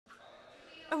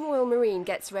A Royal Marine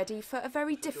gets ready for a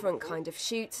very different kind of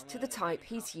shoot to the type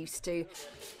he's used to.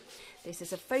 This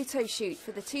is a photo shoot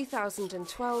for the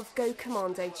 2012 Go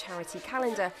Commando charity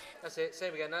calendar. That's it,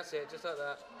 same again, that's it, just like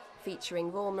that.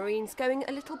 Featuring Royal Marines going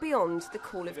a little beyond the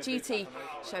call of duty,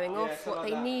 showing off what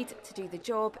they need to do the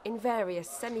job in various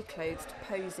semi-clothed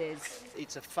poses.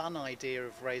 It's a fun idea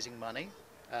of raising money.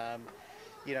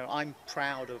 You know, I'm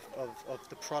proud of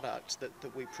the product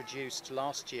that we produced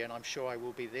last year, and I'm sure I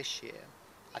will be this year.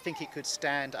 I think it could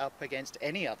stand up against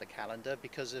any other calendar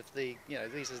because of the, you know,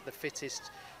 these are the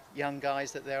fittest young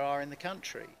guys that there are in the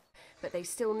country. But they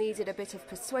still needed a bit of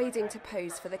persuading to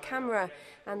pose for the camera,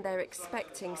 and they're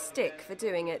expecting stick for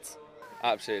doing it.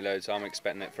 Absolutely loads. I'm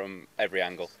expecting it from every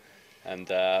angle, and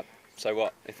so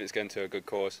what? If it's going to a good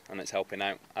cause and it's helping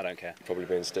out, I don't care. Probably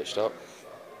being stitched up.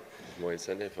 More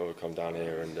incentive. I would come down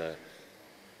here, and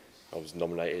I was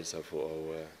nominated, so I thought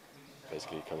I'll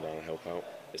basically come down and help out.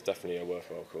 It's definitely a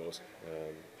worthwhile cause.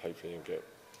 Hopefully you'll get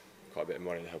quite a bit of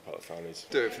money to help out the families.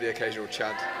 Do it for the occasional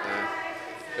Chad.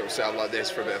 Little setup like this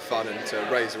for a bit of fun and to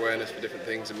raise awareness for different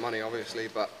things and money, obviously,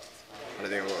 but I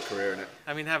don't think I've got a career in it.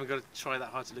 I mean, they haven't got to try that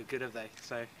hard to look good, have they?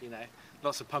 So, you know,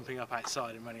 lots of pumping up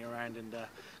outside and running around and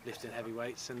lifting heavy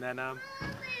weights, and then and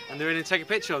they're in and take a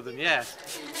picture of them, yeah.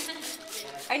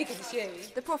 Only because it's you.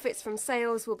 The profits from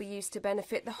sales will be used to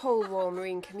benefit the whole Royal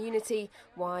Marine community,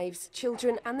 wives,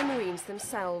 children and the Marines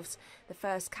themselves. The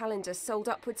first calendar sold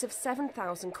upwards of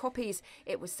 7,000 copies.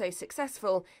 It was so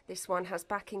successful, this one has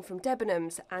backing from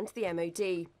Debenhams and the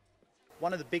MOD.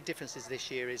 One of the big differences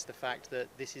this year is the fact that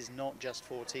this is not just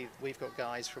 40. We've got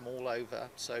guys from all over,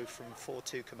 so from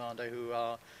 4-2 Commando who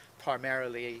are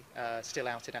primarily still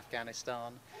out in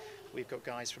Afghanistan. We've got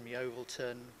guys from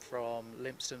Yeovilton, from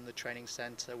Lympstone, the training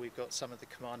centre. We've got some of the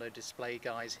Commando display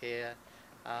guys here.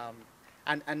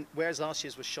 And whereas last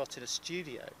year's was shot in a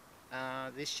studio,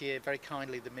 this year, very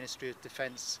kindly, the Ministry of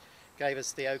Defence gave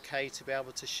us the okay to be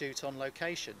able to shoot on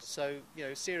location. So, you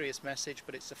know, serious message,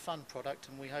 but it's a fun product,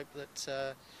 and we hope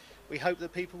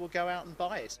that people will go out and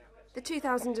buy it. The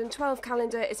 2012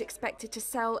 calendar is expected to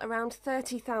sell around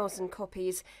 30,000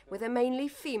 copies, with a mainly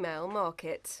female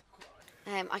market.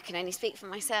 I can only speak for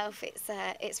myself.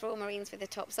 It's Royal Marines with the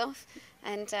tops off,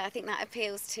 and I think that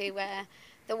appeals to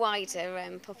the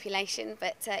wider population.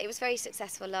 But it was very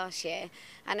successful last year,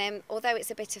 and although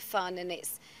it's a bit of fun and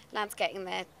it's lads getting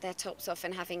their tops off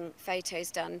and having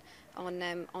photos done on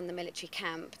the military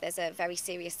camp, there's a very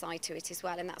serious side to it as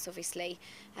well, and that's obviously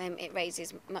it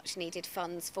raises much needed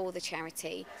funds for the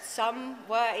charity. Some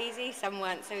were easy, some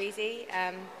weren't so easy.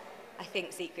 I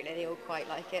think secretly they all quite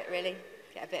like it, really.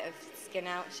 Get a bit of skin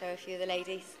out, show a few of the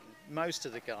ladies. Most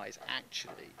of the guys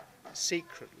actually,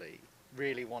 secretly,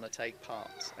 really want to take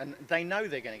part. And they know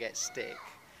they're going to get stick.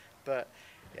 But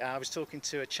I was talking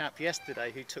to a chap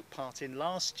yesterday who took part in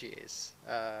last year's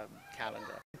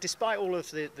calendar. Despite all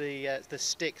of the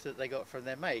stick that they got from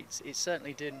their mates, it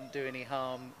certainly didn't do any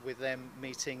harm with them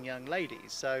meeting young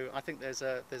ladies. So I think there's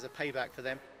a payback for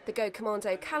them. The Go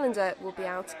Commando calendar will be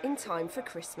out in time for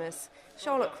Christmas.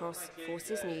 Charlotte Cross,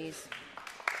 Forces News.